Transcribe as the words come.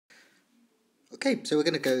Okay, so we're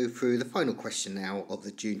going to go through the final question now of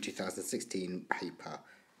the June 2016 paper.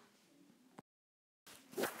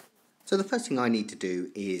 So the first thing I need to do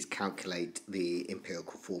is calculate the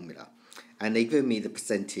empirical formula. And they've given me the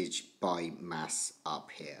percentage by mass up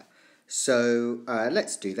here. So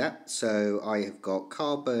let's do that. So I have got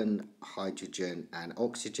carbon, hydrogen and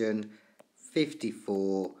oxygen,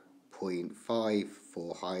 54.5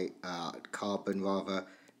 for carbon rather,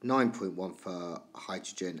 9.1 for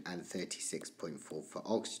hydrogen and 36.4 for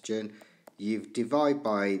oxygen. You've divided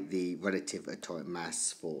by the relative atomic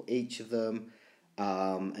mass for each of them,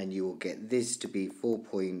 and you will get this to be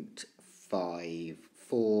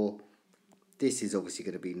 4.54. This is obviously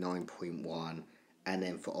going to be 9.1, and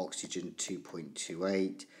then for oxygen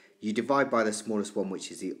 2.28. You divide by the smallest one, which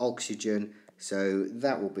is the oxygen, so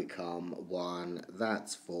that will become 1,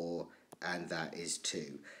 that's 4, and that is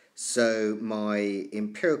 2. So my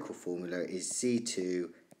empirical formula is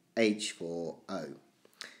C2H4O.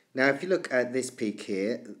 Now if you look at this peak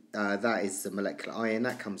here, that is the molecular ion,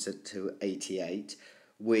 that comes to 88,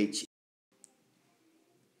 which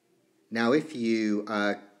now if you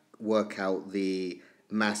work out the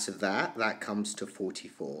mass of that comes to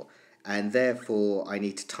 44, and therefore I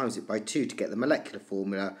need to times it by 2 to get the molecular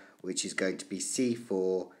formula, which is going to be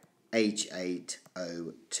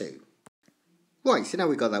C4H8O2. Right, so now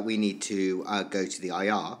we've got that, we need to go to the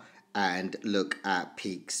IR and look at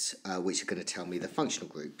peaks which are going to tell me the functional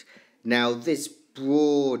group. Now this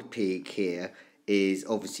broad peak here is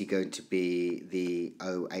obviously going to be the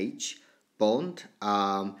OH bond,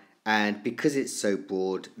 and because it's so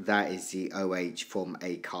broad, that is the OH from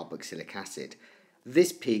a carboxylic acid.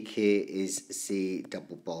 This peak here is C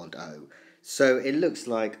double bond O. So it looks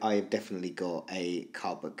like I have definitely got a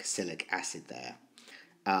carboxylic acid there.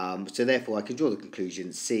 So therefore I can draw the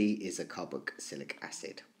conclusion C is a carboxylic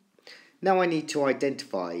acid. Now I need to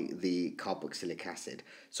identify the carboxylic acid.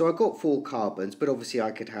 So I've got 4 carbons, but obviously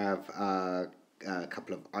I could have a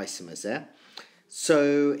couple of isomers there.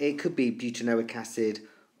 So it could be butanoic acid,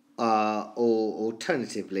 or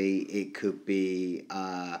alternatively it could be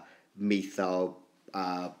methyl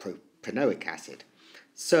propanoic acid.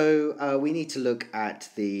 So we need to look at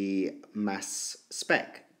the mass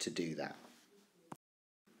spec to do that.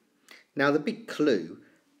 Now the big clue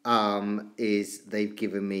is they've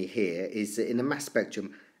given me here is that in the mass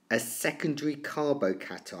spectrum a secondary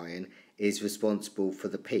carbocation is responsible for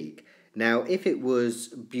the peak. Now if it was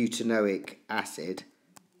butanoic acid,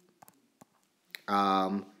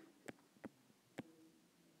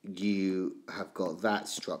 you have got that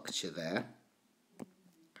structure there.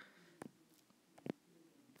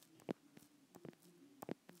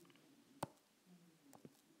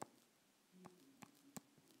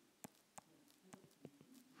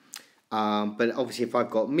 But obviously if I've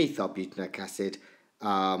got methyl butanoic acid,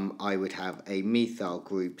 I would have a methyl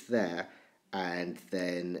group there, and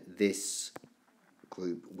then this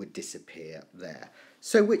group would disappear there.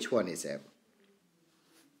 So which one is it?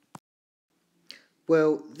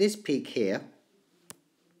 Well, this peak here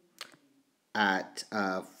at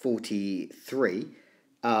 43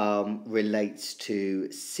 relates to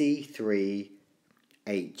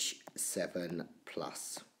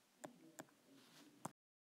C3H7+.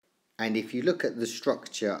 And if you look at the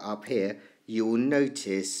structure up here, you will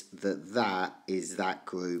notice that that is that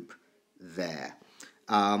group there.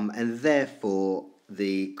 And therefore,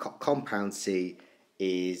 the compound C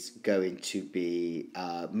is going to be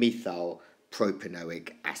methyl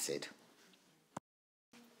propanoic acid.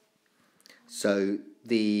 So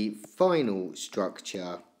the final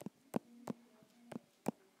structure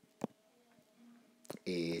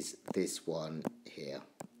is this one here.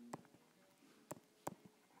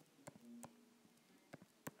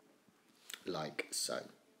 Like so.